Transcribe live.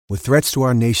With threats to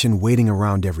our nation waiting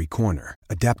around every corner,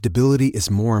 adaptability is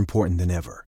more important than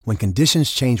ever. When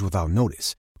conditions change without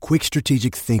notice, quick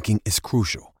strategic thinking is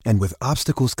crucial. And with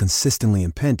obstacles consistently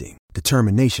impending,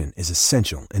 determination is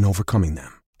essential in overcoming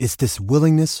them. It's this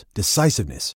willingness,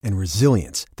 decisiveness, and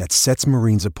resilience that sets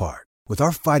Marines apart. With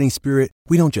our fighting spirit,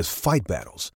 we don't just fight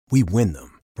battles, we win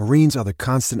them. Marines are the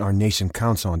constant our nation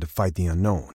counts on to fight the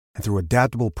unknown. And through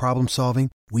adaptable problem solving,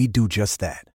 we do just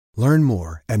that. Learn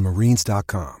more at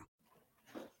marines.com.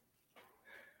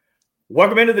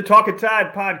 Welcome into the Talking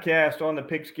Tide podcast on the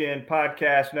Pigskin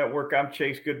Podcast Network. I'm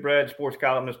Chase Goodbread, sports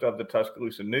columnist of the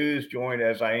Tuscaloosa News, joined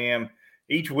as I am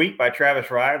each week by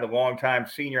Travis Ryer, the longtime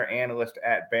senior analyst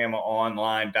at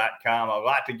BamaOnline.com. A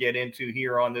lot to get into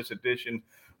here on this edition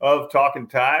of Talking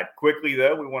Tide. Quickly,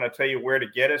 though, we want to tell you where to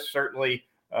get us. Certainly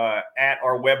at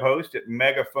our web host at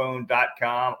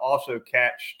megaphone.com. Also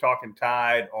catch Talking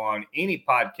Tide on any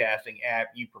podcasting app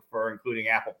you prefer, including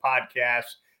Apple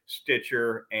Podcasts,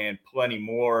 Stitcher, and plenty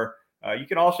more. You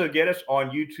can also get us on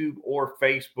YouTube or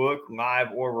Facebook, live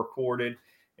or recorded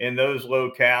in those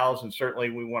locales. And certainly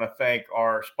we want to thank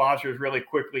our sponsors really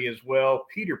quickly as well.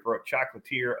 Peterbrook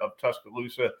Chocolatier of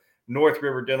Tuscaloosa, North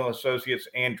River Dental Associates,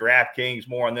 and DraftKings.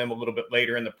 More on them a little bit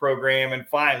later in the program. And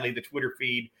finally, the Twitter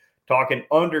feed,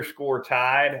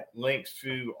 Talking_Tide. Links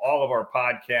to all of our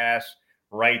podcasts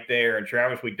right there. And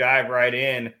Travis, we dive right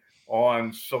in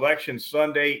on Selection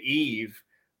Sunday Eve.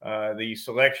 The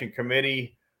selection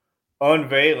committee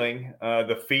unveiling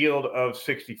the field of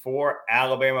 64.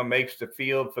 Alabama makes the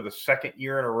field for the second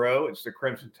year in a row. It's the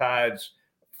Crimson Tide's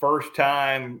first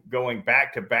time going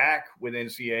back-to-back with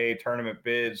NCAA tournament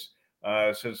bids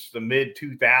since the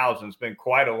mid-2000s. It's been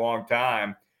quite a long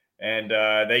time. And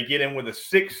they get in with a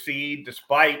 6th seed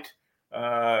despite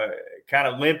kind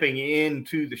of limping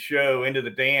into the show, into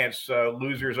the dance,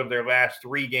 losers of their last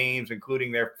 3 games,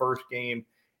 including their first game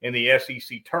in the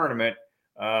SEC tournament.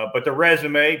 But the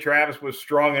resume, Travis, was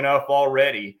strong enough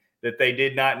already that they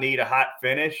did not need a hot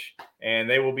finish, and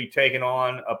they will be taking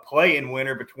on a play-in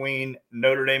winner between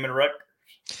Notre Dame and Rutgers.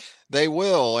 They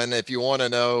will, and if you want to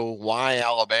know why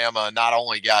Alabama not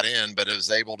only got in, but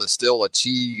is able to still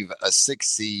achieve a 6th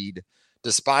seed,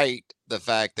 despite the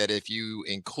fact that if you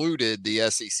included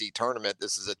the SEC tournament,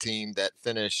 this is a team that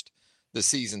finished the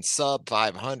season sub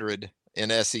 500 in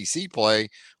SEC play.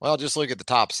 Well, just look at the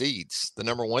top seeds, the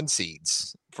number 1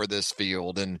 seeds for this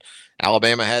field. And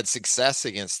Alabama had success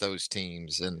against those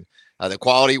teams. And the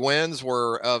quality wins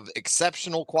were of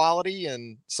exceptional quality,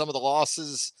 and some of the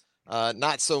losses,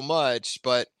 not so much.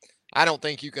 But I don't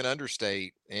think you can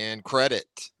understate and credit,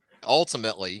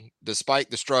 ultimately, despite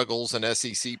the struggles in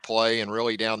SEC play and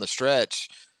really down the stretch,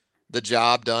 the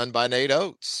job done by Nate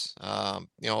Oates.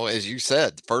 As you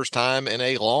said, first time in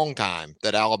a long time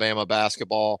that Alabama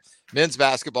men's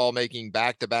basketball making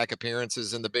back-to-back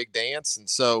appearances in the big dance. And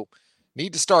so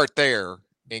need to start there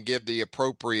and give the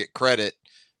appropriate credit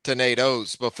to Nate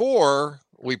Oates before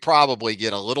we probably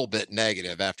get a little bit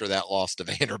negative after that loss to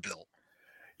Vanderbilt.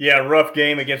 Yeah, rough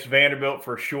game against Vanderbilt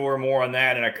for sure. More on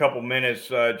that in a couple minutes.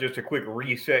 Just a quick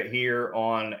reset here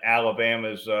on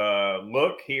Alabama's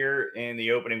look here in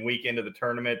the opening weekend of the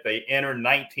tournament. They enter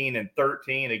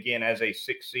 19-13, again, as a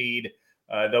 6th seed.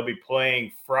 They'll be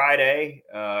playing Friday,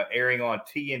 airing on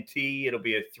TNT. It'll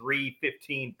be a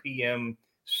 3:15 p.m.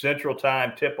 Central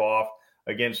Time tip-off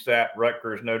against that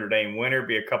Rutgers Notre Dame winner.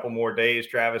 Be a couple more days,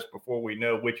 Travis, before we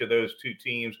know which of those 2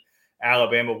 teams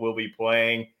Alabama will be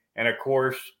playing. And, of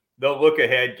course, they'll look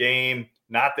ahead game,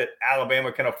 not that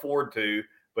Alabama can afford to,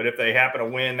 but if they happen to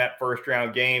win that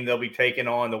first-round game, they'll be taking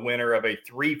on the winner of a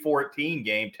 3-14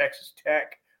 game, Texas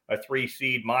Tech, a 3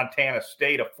 seed, Montana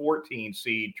State, a 14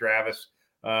 seed, Travis,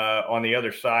 on the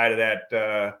other side of that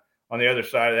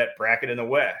bracket in the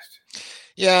West.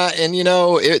 Yeah, and,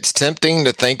 it's tempting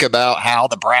to think about how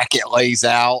the bracket lays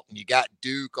out. You got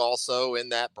Duke also in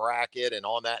that bracket and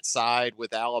on that side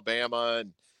with Alabama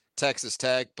and Texas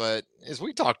Tech. But as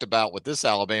we talked about with this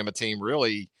Alabama team,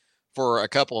 really for a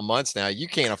couple of months now, you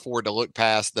can't afford to look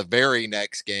past the very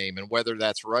next game. And whether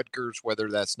that's Rutgers, whether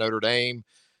that's Notre Dame,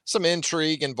 some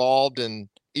intrigue involved in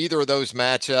either of those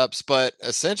matchups. But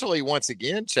essentially, once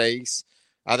again, Chase,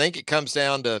 I think it comes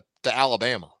down to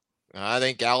Alabama. I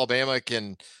think Alabama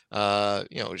can, as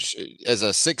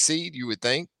a 6th seed, you would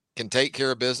think, can take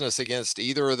care of business against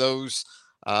either of those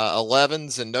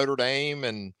 11s and Notre Dame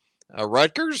and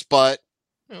Rutgers, but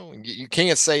you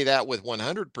can't say that with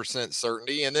 100%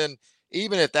 certainty. And then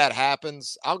even if that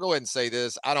happens, I'll go ahead and say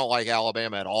this. I don't like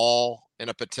Alabama at all in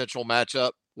a potential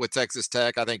matchup with Texas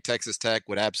Tech. I think Texas Tech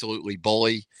would absolutely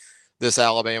bully this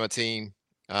Alabama team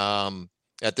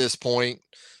at this point.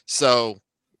 So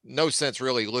no sense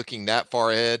really looking that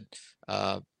far ahead.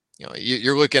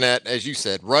 You're looking at, as you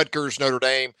said, Rutgers, Notre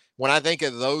Dame. When I think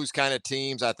of those kind of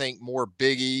teams, I think more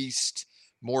Big East,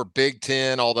 more Big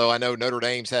Ten, although I know Notre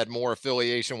Dame's had more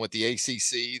affiliation with the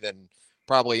ACC than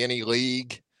probably any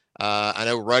league. I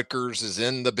know Rutgers is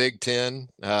in the Big Ten.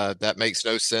 That makes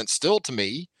no sense still to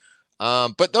me.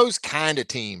 But those kind of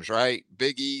teams, right?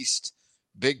 Big East,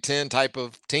 Big Ten type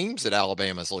of teams that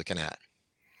Alabama's looking at.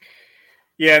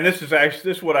 Yeah, and this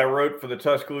is what I wrote for the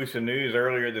Tuscaloosa News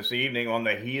earlier this evening on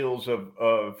the heels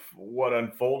of what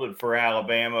unfolded for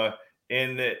Alabama.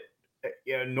 In that,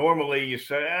 normally you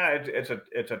say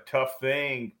it's a tough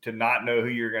thing to not know who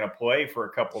you're going to play for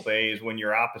a couple of days when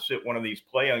you're opposite one of these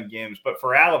play-in games. But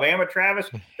for Alabama,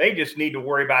 Travis, they just need to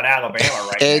worry about Alabama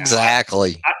right now.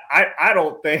 Exactly. I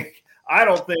don't think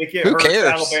it Who hurts cares?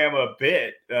 Alabama a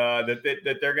bit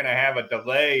that they're going to have a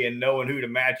delay in knowing who to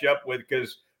match up with,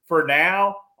 because for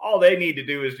now, all they need to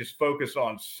do is just focus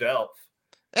on self.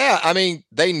 Yeah, I mean,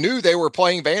 they knew they were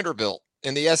playing Vanderbilt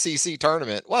in the SEC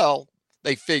tournament. Well,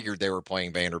 they figured they were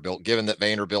playing Vanderbilt, given that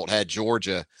Vanderbilt had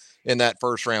Georgia in that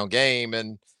first round game,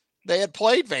 and they had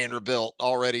played Vanderbilt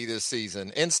already this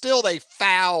season, and still they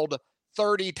fouled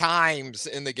 30 times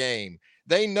in the game.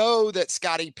 They know that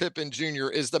Scottie Pippen Jr.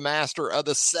 is the master of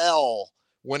the cell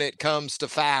when it comes to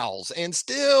fouls, and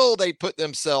still they put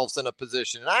themselves in a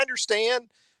position. And I understand,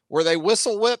 were they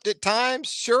whistle whipped at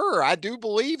times? Sure, I do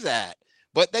believe that.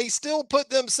 But they still put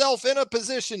themselves in a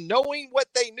position, knowing what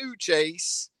they knew,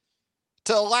 Chase,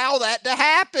 to allow that to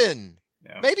happen.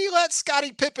 Yeah. Maybe let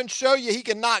Scottie Pippen show you he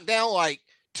can knock down like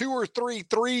 2 or 3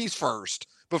 threes first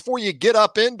before you get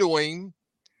up into him,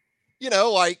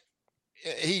 like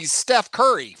he's Steph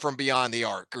Curry from beyond the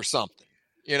arc or something,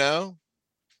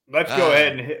 Let's go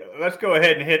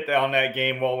ahead and hit on that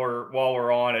game while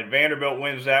we're on it. Vanderbilt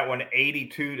wins that one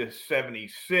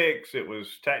 82-76. It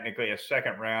was technically a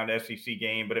second round SEC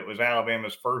game, but it was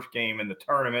Alabama's first game in the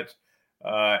tournament,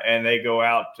 and they go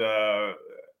out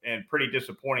in pretty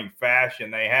disappointing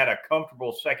fashion. They had a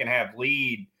comfortable second half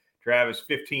lead. Travis,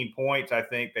 15 points. I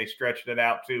think they stretched it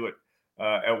out to it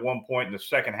at one point in the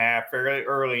second half, fairly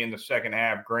early in the second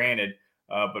half, granted.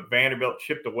 But Vanderbilt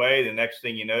chipped away. The next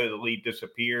thing you know, the lead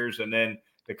disappears, and then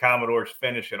the Commodores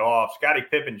finish it off. Scottie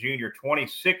Pippen Jr.,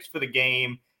 26 for the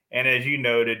game, and as you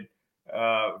noted,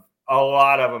 a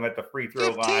lot of them at the free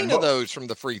throw 15 line. 15 of those from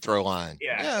the free throw line.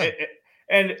 Yeah.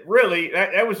 And really,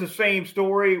 that was the same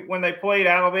story when they played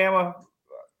Alabama,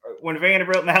 when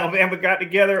Vanderbilt and Alabama got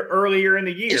together earlier in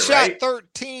the year. He shot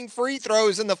 13 free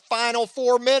throws in the final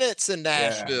 4 minutes in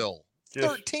Nashville.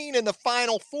 13 in the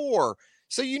final 4.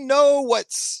 So you know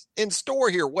what's in store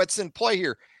here, what's in play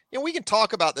here. We can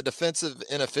talk about the defensive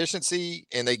inefficiency,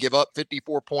 and they give up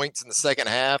 54 points in the second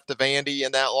half to Vandy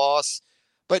in that loss.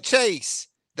 But, Chase,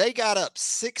 they got up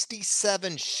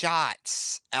 67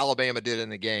 shots, Alabama did in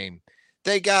the game.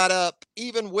 They got up,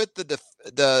 even with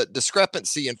the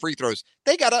discrepancy in free throws,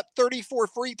 they got up 34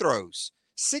 free throws.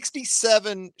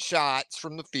 67 shots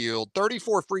from the field,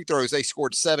 34 free throws, they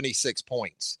scored 76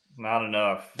 points. Not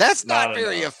enough. That's not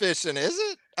very efficient, is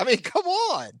it? I mean, come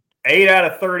on. 8 out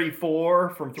of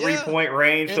 34 from three-point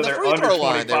range, so they're under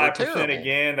 25%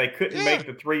 again. They couldn't make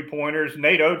the three-pointers.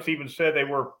 Nate Oates even said they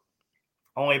were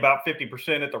only about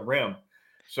 50% at the rim.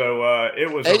 So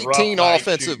it was 18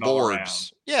 offensive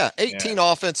boards. 18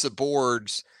 offensive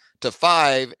boards to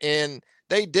 5, and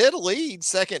they did lead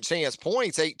second chance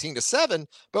points 18-7,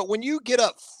 but when you get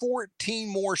up 14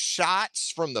 more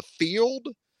shots from the field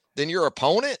than your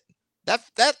opponent,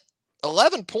 that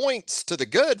 11 points to the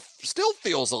good still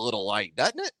feels a little light,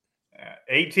 doesn't it?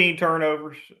 18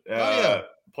 turnovers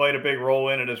played a big role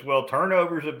in it as well.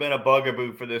 Turnovers have been a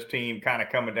bugaboo for this team kind of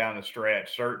coming down the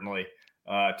stretch, certainly.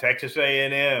 Texas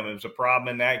A&M is a problem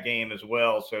in that game as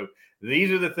well. So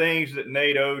these are the things that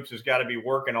Nate Oates has got to be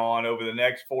working on over the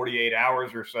next 48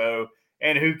 hours or so.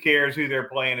 And who cares who they're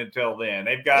playing until then?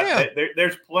 They've got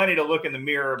there's plenty to look in the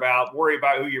mirror about. Worry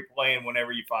about who you're playing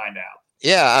whenever you find out.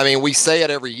 Yeah, I mean, we say it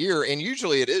every year, and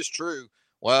usually it is true.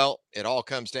 Well, it all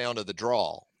comes down to the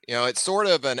draw. It's sort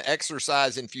of an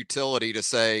exercise in futility to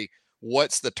say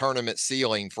what's the tournament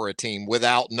ceiling for a team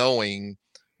without knowing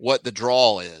what the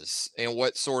draw is and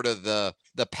what sort of the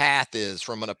path is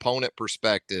from an opponent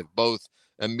perspective, both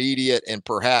immediate and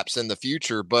perhaps in the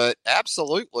future. But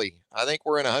absolutely, I think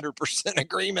we're in 100%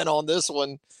 agreement on this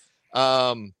one.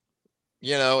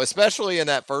 Especially in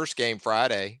that first game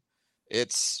Friday,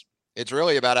 it's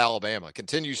really about Alabama.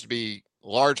 Continues to be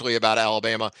largely about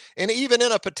Alabama. And even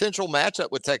in a potential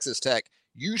matchup with Texas Tech,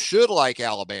 you should like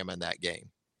Alabama in that game,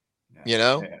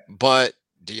 But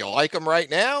do you like them right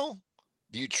now?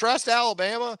 Do you trust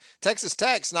Alabama? Texas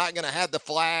Tech's not going to have the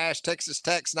flash. Texas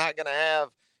Tech's not going to have,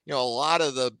 a lot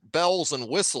of the bells and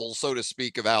whistles, so to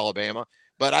speak, of Alabama.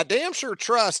 But I damn sure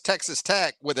trust Texas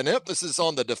Tech with an emphasis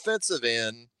on the defensive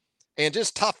end and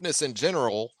just toughness in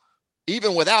general,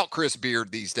 even without Chris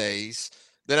Beard these days,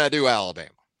 than I do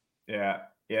Alabama. Yeah.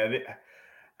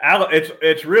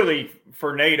 It's really,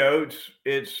 for Nate Oates,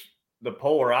 it's the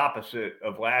polar opposite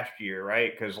of last year,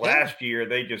 right? Because last year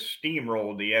they just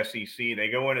steamrolled the SEC. They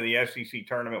go into the SEC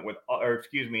tournament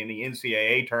in the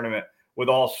NCAA tournament with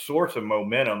all sorts of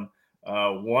momentum.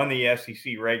 Won the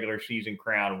SEC regular season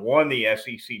crown, won the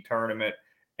SEC tournament,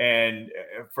 and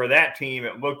for that team,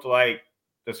 it looked like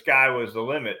the sky was the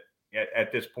limit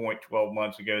at this point 12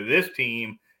 months ago. This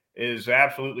team is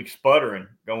absolutely sputtering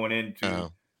going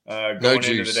into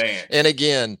into the dance. And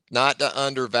again, not to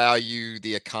undervalue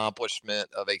the accomplishment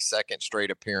of a second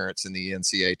straight appearance in the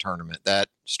NCAA tournament.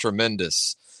 That's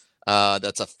tremendous.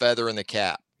 That's a feather in the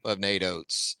cap of Nate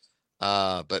Oates.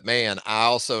 But man, I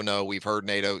also know we've heard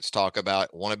Nate Oates talk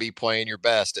about want to be playing your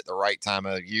best at the right time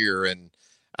of year. And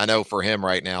I know for him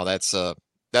right now, that's a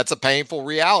painful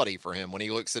reality for him when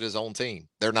he looks at his own team.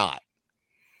 They're not.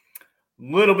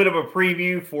 Little bit of a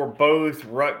preview for both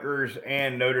Rutgers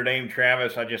and Notre Dame,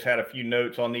 Travis. I just had a few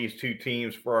notes on these two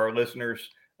teams for our listeners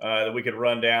that we could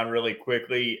run down really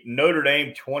quickly. Notre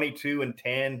Dame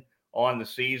 22-10 on the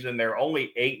season. They're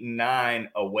only 8-9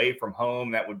 away from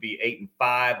home. That would be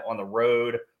 8-5 on the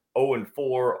road,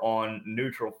 0-4 on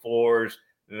neutral floors.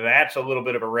 That's a little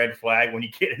bit of a red flag when you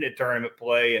get into tournament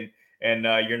play and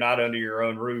you're not under your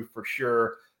own roof for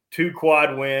sure. 2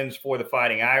 quad wins for the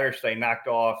Fighting Irish. They knocked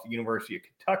off the University of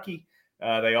Kentucky.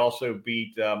 They also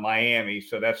beat Miami.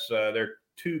 So that's their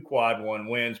 2 quad 1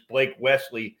 wins. Blake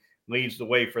Wesley leads the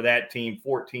way for that team,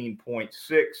 14.6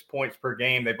 points per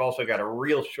game. They've also got a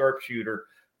real sharpshooter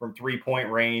from 3-point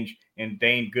range, and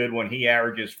Dane Goodwin. He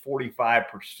averages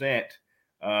 45%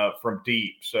 from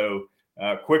deep. So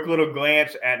quick little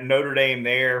glance at Notre Dame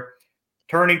there.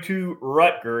 Turning to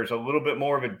Rutgers, a little bit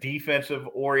more of a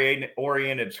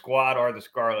defensive-oriented squad are the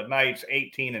Scarlet Knights,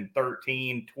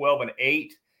 18-13, 12-8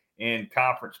 in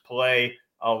conference play.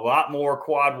 A lot more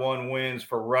quad 1 wins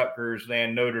for Rutgers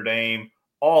than Notre Dame,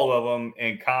 all of them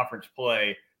in conference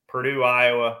play. Purdue,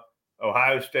 Iowa,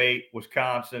 Ohio State,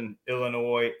 Wisconsin,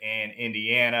 Illinois, and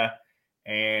Indiana.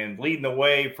 And leading the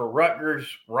way for Rutgers,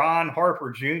 Ron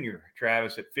Harper Jr.,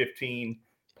 Travis, at 15.6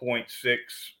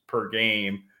 per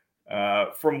game.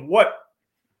 From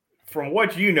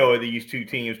what you know of these two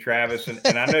teams, Travis,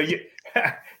 and I know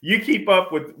you keep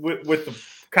up with the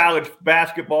college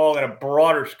basketball in a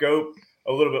broader scope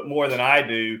a little bit more than I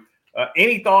do.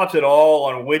 Any thoughts at all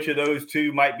on which of those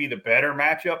two might be the better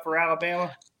matchup for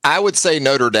Alabama? I would say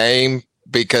Notre Dame,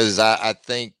 because I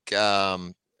think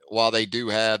while they do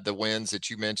have the wins that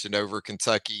you mentioned over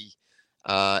Kentucky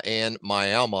and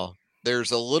Miami,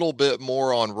 there's a little bit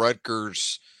more on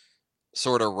Rutgers'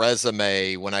 sort of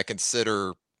resume when I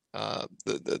consider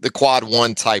the quad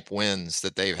 1 type wins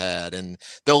that they've had and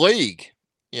the league,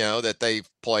 that they've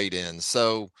played in.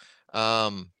 So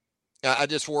I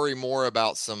just worry more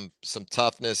about some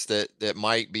toughness that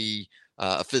might be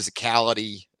a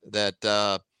physicality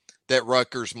that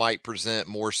Rutgers might present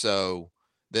more so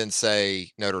than,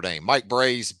 say, Notre Dame. Mike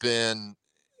Brey's been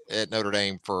at Notre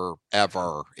Dame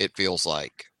forever, it feels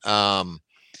like. And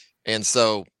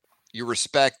so you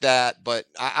respect that, but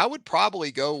I would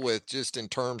probably go with, just in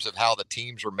terms of how the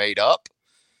teams are made up,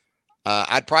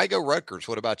 I'd probably go Rutgers.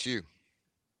 What about you?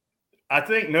 I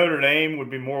think Notre Dame would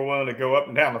be more willing to go up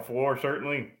and down the floor,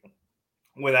 certainly,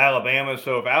 with Alabama.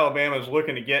 So if Alabama is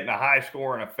looking to get in a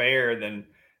high-scoring affair, then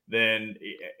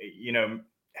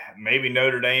maybe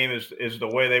Notre Dame is the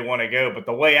way they want to go. But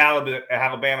the way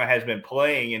Alabama has been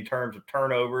playing in terms of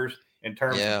turnovers, in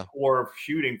terms of poor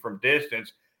shooting from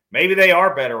distance, maybe they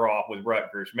are better off with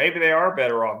Rutgers. Maybe they are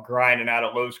better off grinding out a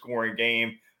low-scoring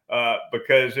game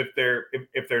because if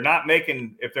they're not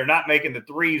making the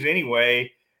threes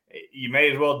anyway, you may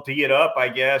as well D it up, I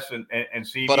guess, and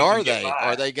see. But are they?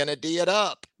 Are they going to D it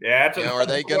up? Yeah, that's are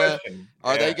they going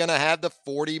to have the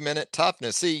 40-minute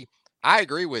toughness? See, I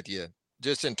agree with you,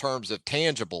 just in terms of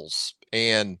tangibles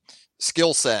and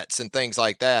skill sets and things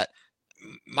like that.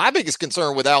 My biggest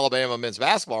concern with Alabama men's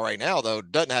basketball right now, though,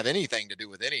 doesn't have anything to do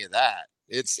with any of that.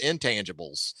 It's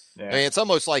intangibles. Yeah. I mean, it's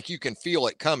almost like you can feel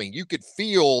it coming. You could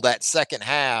feel that second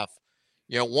half,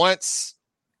 once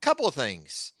a couple of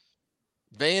things.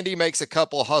 Vandy makes a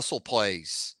couple of hustle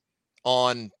plays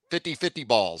on 50-50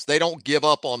 balls. They don't give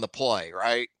up on the play,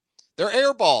 right? They're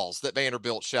air balls that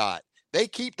Vanderbilt shot. They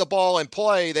keep the ball in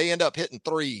play. They end up hitting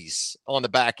threes on the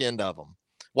back end of them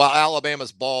while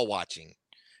Alabama's ball watching.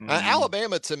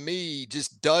 Alabama, to me,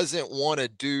 just doesn't want to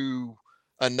do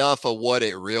enough of what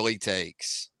it really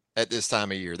takes at this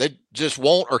time of year. They just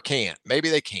won't or can't. Maybe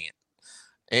they can't.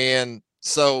 And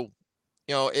so,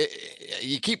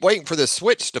 you keep waiting for the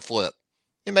switch to flip.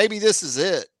 And maybe this is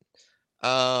it.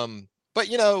 But,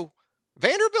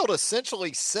 Vanderbilt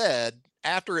essentially said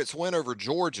after its win over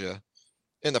Georgia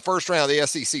in the first round of the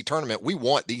SEC tournament, we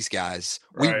want these guys.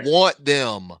 Right. We want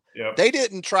them. Yep. They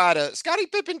didn't Scottie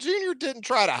Pippen Jr. didn't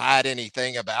try to hide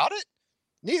anything about it.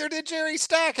 Neither did Jerry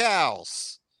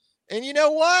Stackhouse. And you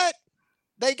know what?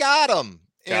 They got them.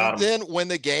 Then when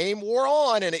the game wore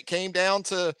on and it came down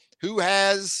to who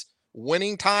has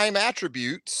winning time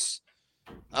attributes,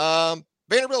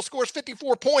 Vanderbilt scores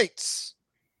 54 points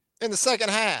in the second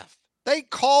half. They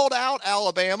called out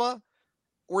Alabama.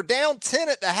 We're down 10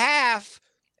 at the half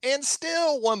and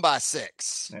still won by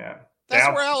 6. Yeah.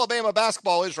 That's where Alabama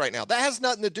basketball is right now. That has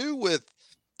nothing to do with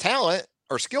talent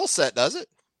or skill set, does it?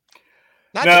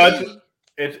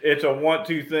 It's a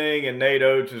 1-2 thing, and Nate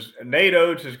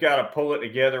Oates has got to pull it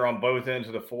together on both ends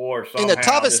of the floor somehow. And the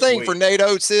toughest thing for Nate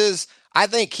Oates is I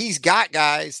think he's got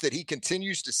guys that he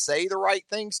continues to say the right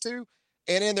things to,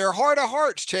 and in their heart of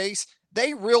hearts, Chase,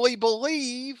 they really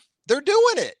believe they're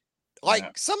doing it.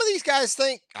 Like some of these guys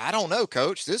think, I don't know,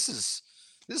 coach, this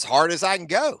is hard as I can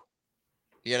go,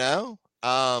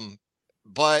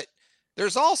 but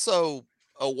there's also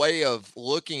a way of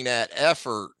looking at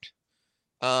effort.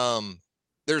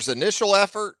 There's initial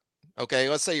effort. Okay.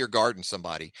 Let's say you're guarding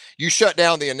somebody. You shut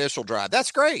down the initial drive.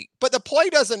 That's great. But the play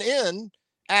doesn't end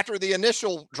after the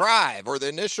initial drive or the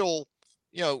initial,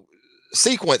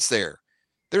 sequence there.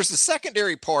 There's the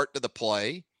secondary part to the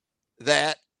play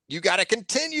that you got to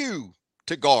continue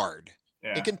to guard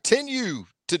and continue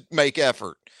to make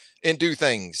effort and do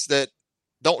things that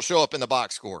don't show up in the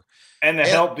box score. And the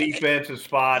help defense is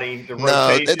spotty. The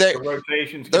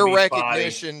rotations their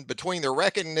recognition spotty. Between the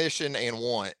recognition and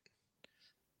want,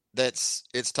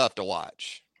 it's tough to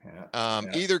watch.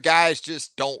 Either guys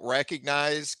just don't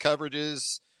recognize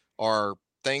coverages or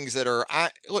things that are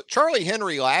look, Charlie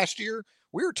Henry last year,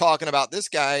 we were talking about this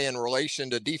guy in relation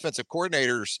to defensive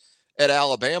coordinators at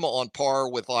Alabama on par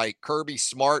with like Kirby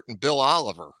Smart and Bill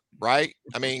Oliver, right?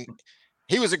 I mean,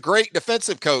 he was a great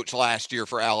defensive coach last year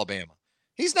for Alabama.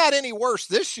 He's not any worse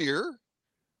this year,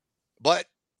 but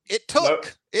it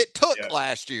took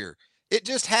last year. It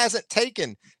just hasn't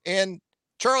taken. And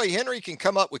Charlie Henry can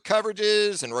come up with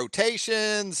coverages and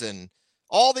rotations and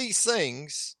all these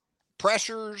things,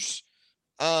 pressures.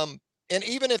 And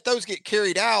even if those get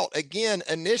carried out, again,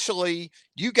 initially,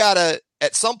 you got to,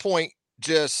 at some point,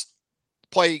 just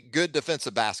play good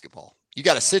defensive basketball. You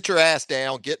got to sit your ass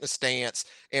down, get in a stance,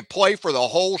 and play for the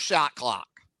whole shot clock.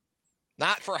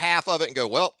 Not for half of it and go,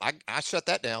 well, I shut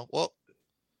that down. Well,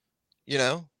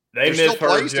 they miss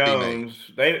Herb Jones.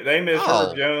 They miss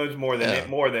Herb Jones more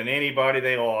than anybody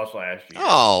they lost last year.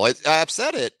 I've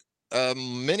said it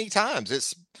many times.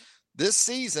 It's this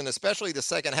season, especially the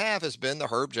second half, has been the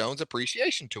Herb Jones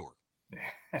appreciation tour.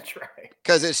 That's right.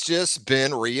 Because it's just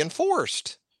been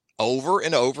reinforced over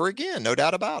and over again, no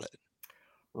doubt about it.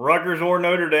 Rutgers or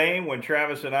Notre Dame, when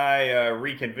Travis and I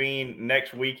reconvene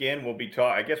next weekend, we'll be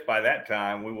talking. I guess by that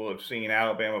time, we will have seen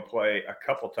Alabama play a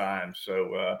couple times.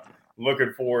 So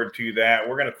looking forward to that.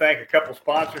 We're going to thank a couple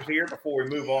sponsors here before we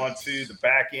move on to the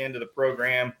back end of the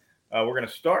program. We're going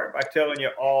to start by telling you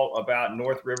all about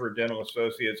North River Dental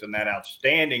Associates and that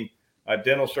outstanding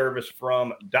dental service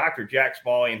from Dr. Jack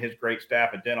Smalley and his great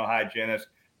staff of dental hygienists,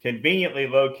 conveniently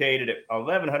located at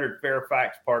 1100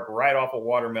 Fairfax Park, right off of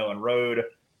Watermelon Road.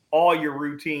 All your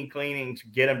routine cleanings,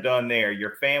 get them done there.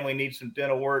 Your family needs some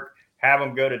dental work, have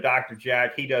them go to Dr.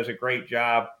 Jack. He does a great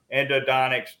job.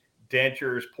 Endodontics,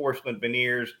 dentures, porcelain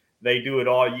veneers, they do it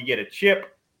all. You get a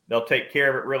chip, they'll take care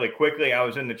of it really quickly. I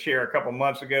was in the chair a couple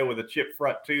months ago with a chipped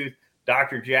front tooth.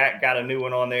 Dr. Jack got a new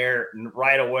one on there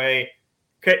right away.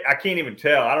 I can't even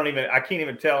tell. I can't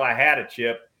even tell I had a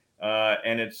chip.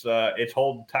 And it's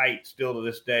holding tight still to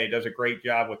this day. Does a great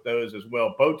job with those as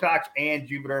well. Botox and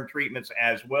Juvederm treatments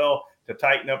as well to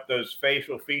tighten up those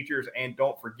facial features. And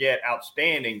don't forget,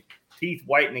 outstanding teeth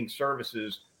whitening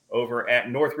services over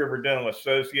at North River Dental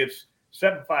Associates,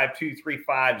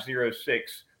 752-3506,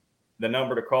 the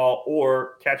number to call,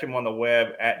 or catch them on the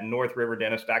web at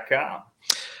northriverdentist.com.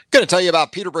 Going to tell you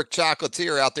about Peterbrooke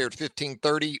Chocolatier out there at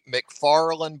 1530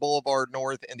 McFarland Boulevard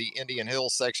North in the Indian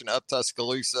Hills section of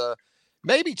Tuscaloosa.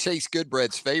 Maybe Chase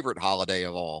Goodbread's favorite holiday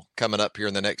of all coming up here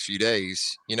in the next few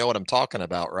days. You know what I'm talking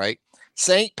about, right?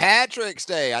 St. Patrick's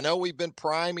Day. I know we've been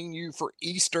priming you for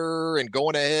Easter and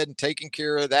going ahead and taking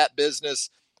care of that business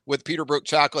with Peterbrooke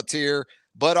Chocolatier.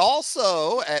 but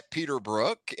also at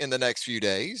Peterbrook in the next few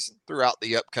days throughout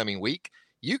the upcoming week,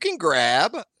 you can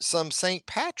grab some St.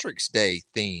 Patrick's Day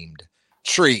themed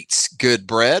treats. Good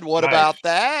bread. What Nice. about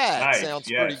that? Nice. Sounds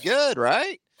pretty Yes. good,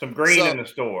 right? Some green in the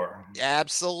store.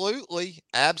 Absolutely.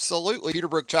 Absolutely.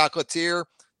 Peterbrook Chocolatier,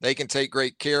 they can take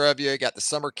great care of you. Got the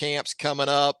summer camps coming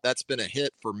up. That's been a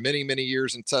hit for many, many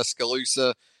years in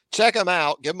Tuscaloosa. Check them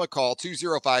out. Give them a call,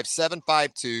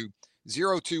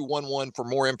 205-752-0211 for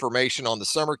more information on the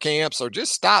summer camps, or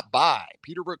just stop by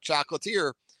Peterbrook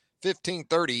Chocolatier,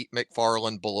 1530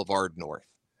 McFarland Boulevard North.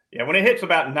 Yeah, when it hits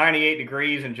about 98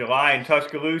 degrees in July in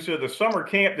Tuscaloosa, the summer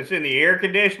camp that's in the air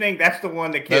conditioning, that's the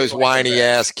one that kids those whiny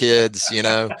ass kids, they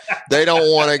don't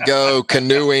want to go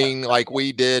canoeing like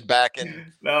we did back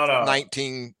in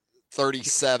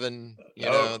 1937.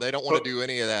 They don't want to do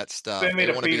any of that stuff. They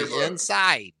want to be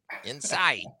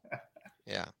inside.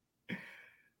 Yeah.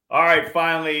 All right,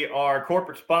 finally, our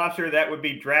corporate sponsor, that would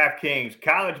be DraftKings.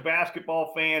 College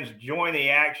basketball fans, join the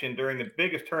action during the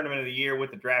biggest tournament of the year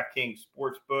with the DraftKings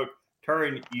Sportsbook.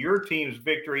 Turn your team's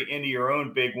victory into your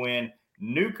own big win.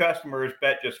 New customers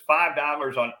bet just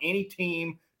 $5 on any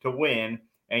team to win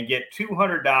and get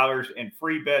 $200 in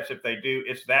free bets if they do.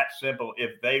 It's that simple.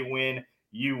 If they win,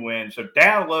 you win. So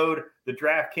download the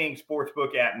DraftKings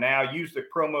Sportsbook app now. Use the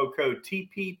promo code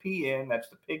TPPN. That's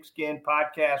the Pigskin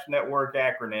Podcast Network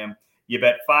acronym. You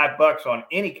bet $5 on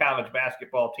any college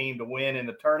basketball team to win in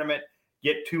the tournament.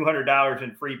 Get $200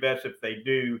 in free bets if they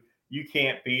do. You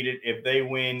can't beat it. If they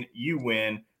win, you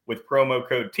win with promo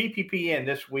code TPPN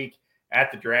this week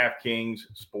at the DraftKings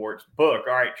Sportsbook.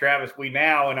 All right, Travis, we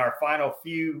now, in our final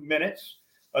few minutes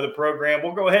of the program,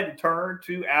 we'll go ahead and turn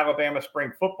to Alabama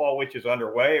spring football, which is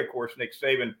underway. Of course, Nick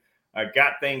Saban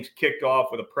got things kicked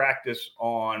off with a practice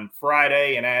on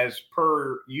Friday, and as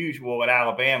per usual at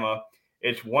Alabama,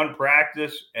 it's one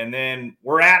practice, and then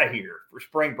we're out of here for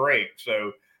spring break.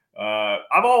 So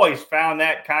I've always found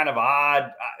that kind of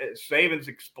odd. Saban's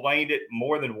explained it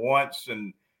more than once,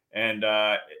 and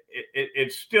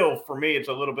it's still, for me, it's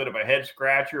a little bit of a head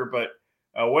scratcher, but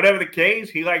whatever the case,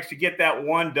 he likes to get that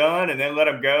one done and then let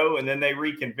them go, and then they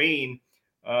reconvene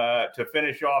to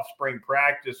finish off spring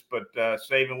practice. But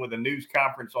Saban, with a news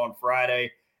conference on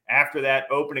Friday after that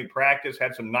opening practice,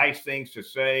 had some nice things to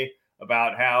say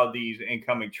about how these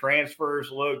incoming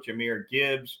transfers look. Jahmyr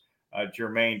Gibbs,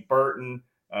 Jermaine Burton,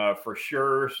 for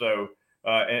sure. So,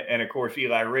 and of course,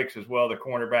 Eli Ricks as well, the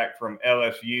cornerback from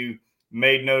LSU,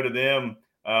 made note of them.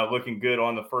 Looking good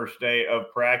on the first day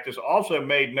of practice. Also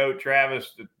made note,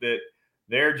 Travis, that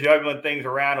they're juggling things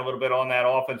around a little bit on that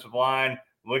offensive line,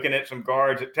 looking at some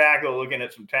guards at tackle, looking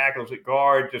at some tackles at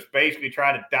guard, just basically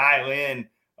trying to dial in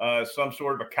some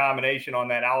sort of a combination on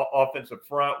that offensive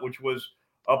front, which was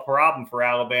a problem for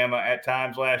Alabama at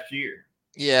times last year.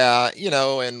 Yeah,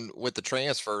 and with the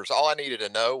transfers, all I needed to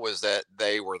know was that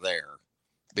they were there,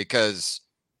 because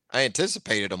I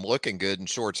anticipated them looking good in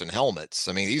shorts and helmets.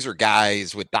 I mean, these are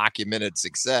guys with documented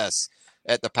success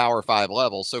at the Power 5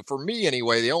 level. So for me,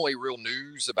 anyway, the only real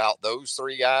news about those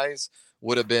three guys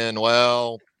would have been,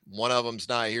 well, one of them's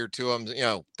not here, two of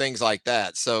them, things like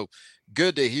that. So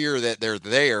good to hear that they're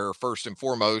there first and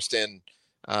foremost, and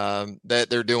that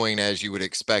they're doing as you would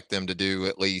expect them to do,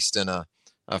 at least in a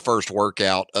first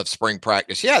workout of spring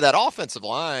practice. Yeah, that offensive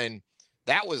line,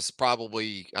 that was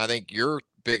probably, I think, your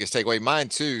biggest takeaway, mine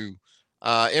too,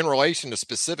 in relation to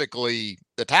specifically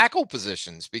the tackle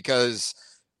positions, because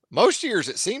most years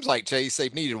it seems like, Chase,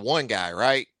 they've needed one guy,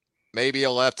 right? Maybe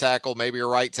a left tackle, maybe a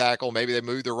right tackle, maybe they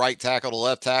move the right tackle to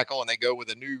left tackle and they go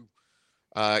with a new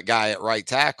guy at right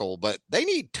tackle, but they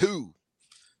need two.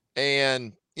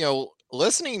 And,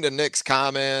 listening to Nick's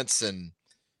comments, and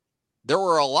there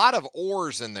were a lot of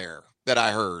ors in there that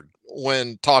I heard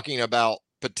when talking about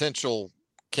potential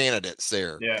candidates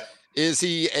there. Yeah. Is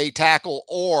he a tackle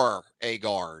or a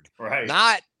guard? Right.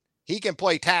 Not he can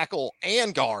play tackle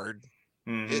and guard.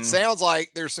 Mm-hmm. It sounds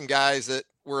like there's some guys that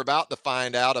we're about to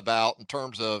find out about in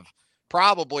terms of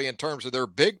their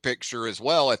big picture as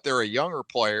well. If they're a younger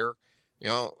player,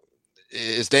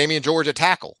 is Damian George a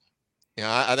tackle?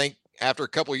 I think after a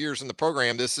couple of years in the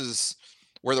program, this is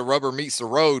where the rubber meets the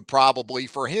road probably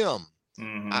for him.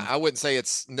 Mm-hmm. I wouldn't say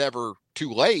it's never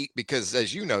too late, because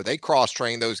as you know, they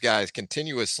cross-train those guys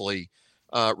continuously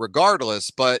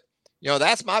regardless. But,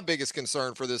 that's my biggest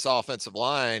concern for this offensive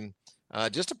line.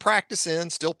 Just to practice in,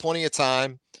 still plenty of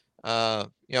time.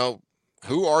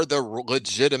 Who are the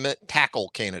legitimate tackle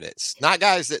candidates? Not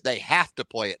guys that they have to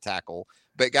play at tackle,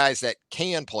 but guys that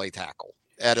can play tackle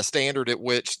at a standard at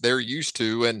which they're used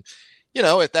to. And,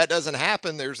 if that doesn't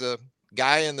happen, there's a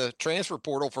guy in the transfer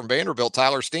portal from Vanderbilt,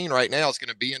 Tyler Steen, right now is going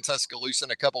to be in Tuscaloosa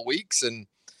in a couple of weeks. And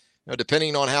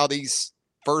depending on how these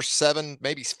first 7,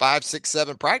 maybe 5, 6,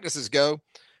 7 practices go,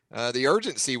 the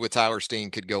urgency with Tyler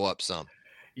Steen could go up some.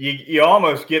 You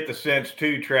almost get the sense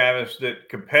too, Travis, that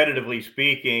competitively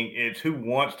speaking, it's who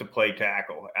wants to play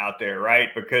tackle out there, right?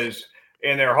 Because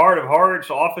in their heart of hearts,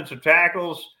 offensive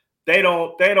tackles, they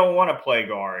don't want to play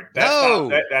guard.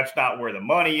 That's not where the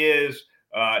money is.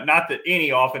 Not that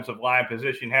any offensive line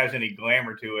position has any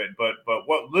glamour to it, but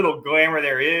what little glamour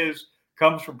there is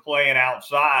comes from playing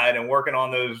outside and working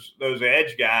on those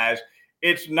edge guys.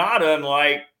 It's not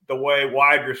unlike the way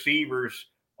wide receivers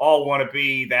all want to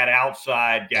be that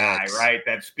outside guy, right?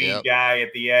 That speed guy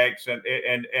at the X,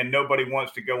 and nobody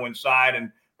wants to go inside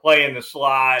and play in the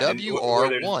slot.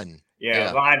 WR1.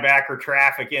 Linebacker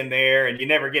traffic in there, and you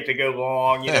never get to go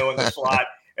long, in the slot.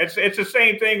 It's the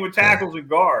same thing with tackles and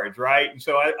guards, right? And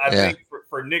so I think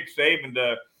for Nick Saban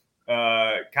to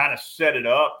kind of set it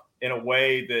up in a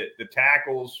way that the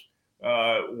tackles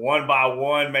one by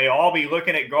one may all be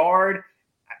looking at guard,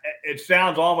 it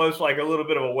sounds almost like a little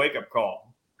bit of a wake-up call.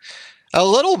 A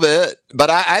little bit, but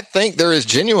I think there is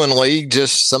genuinely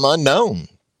just some unknown,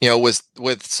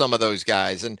 with some of those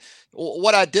guys. And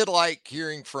what I did like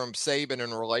hearing from Saban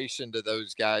in relation to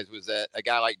those guys was that a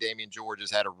guy like Damian George has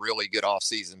had a really good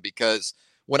offseason, because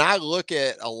when I look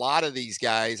at a lot of these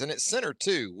guys, and at center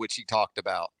too, which he talked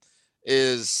about,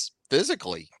 is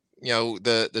physically,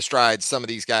 the strides some of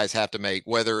these guys have to make,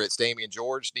 whether it's Damian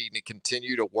George needing to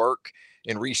continue to work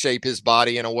and reshape his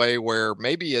body in a way where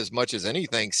maybe as much as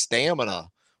anything, stamina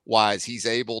wise, he's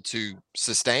able to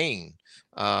sustain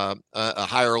a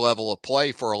higher level of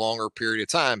play for a longer period of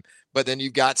time. But then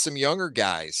you've got some younger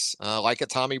guys like a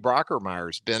Tommy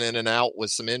Brockermeyer's been in and out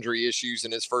with some injury issues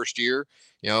in his first year.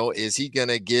 Is he going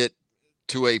to get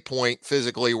to a point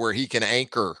physically where he can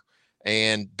anchor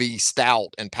and be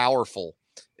stout and powerful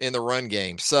in the run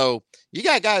game? So you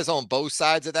got guys on both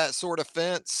sides of that sort of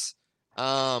fence.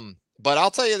 But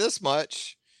I'll tell you this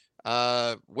much,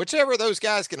 whichever of those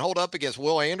guys can hold up against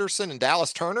Will Anderson and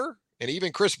Dallas Turner and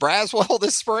even Chris Braswell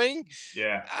this spring,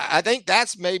 I think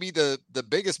that's maybe the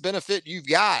biggest benefit you've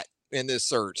got in this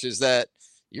search, is that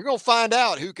you're going to find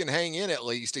out who can hang in at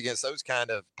least against those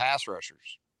kind of pass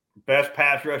rushers. Best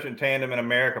pass rushing tandem in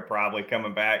America probably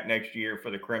coming back next year for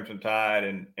the Crimson Tide.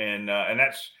 And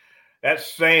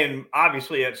that's saying,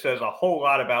 obviously, it says a whole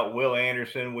lot about Will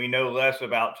Anderson. We know less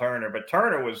about Turner, but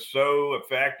Turner was so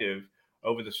effective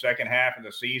over the second half of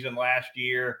the season last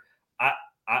year.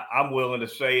 I'm willing to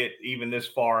say it even this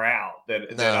far out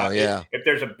if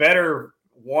there's a better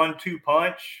 1-2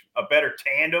 punch, a better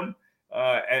tandem,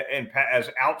 and as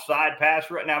outside pass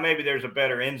rush. Now maybe there's a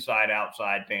better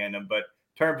inside-outside tandem, but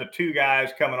in terms of two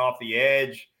guys coming off the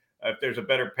edge, if there's a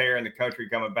better pair in the country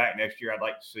coming back next year, I'd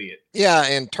like to see it. Yeah,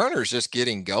 and Turner's just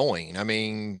getting going. I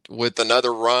mean, with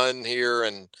another run here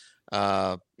and,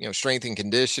 strength and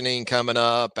conditioning coming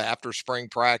up after spring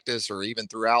practice or even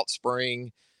throughout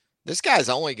spring, this guy's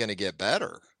only going to get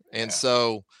better. And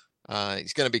so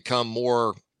he's going to become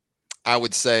more, I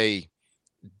would say,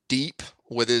 deep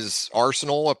with his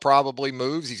arsenal of probably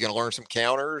moves. He's going to learn some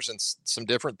counters and some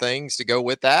different things to go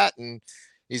with that. And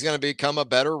he's going to become a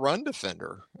better run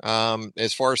defender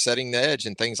as far as setting the edge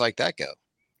and things like that go.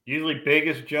 Usually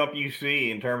biggest jump you see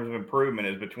in terms of improvement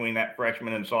is between that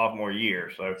freshman and sophomore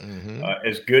year. So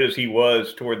as good as he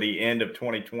was toward the end of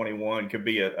 2021, could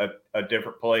be a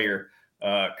different player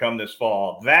come this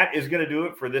fall. That is going to do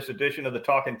it for this edition of the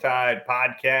Talking Tide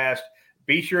podcast.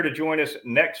 Be sure to join us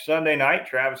next Sunday night.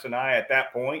 Travis and I, at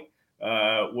that point,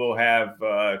 will have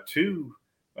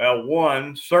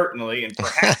one certainly, and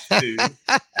perhaps two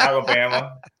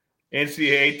Alabama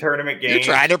NCAA tournament games.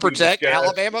 You're trying to protect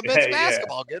Alabama men's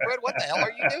basketball. Goodred, what the hell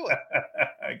are you doing?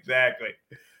 Exactly.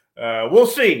 We'll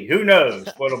see. Who knows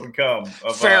what'll become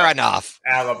of Fair enough.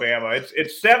 Alabama.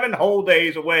 It's 7 whole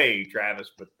days away,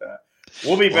 Travis, but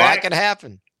we'll be back. That can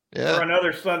happen. Yeah. For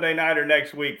another Sunday nighter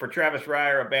next week. For Travis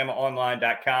Reier of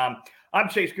BamaOnline.com, I'm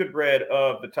Chase Goodbread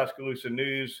of the Tuscaloosa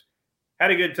News.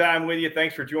 Had a good time with you.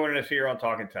 Thanks for joining us here on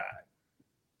Talking Tide.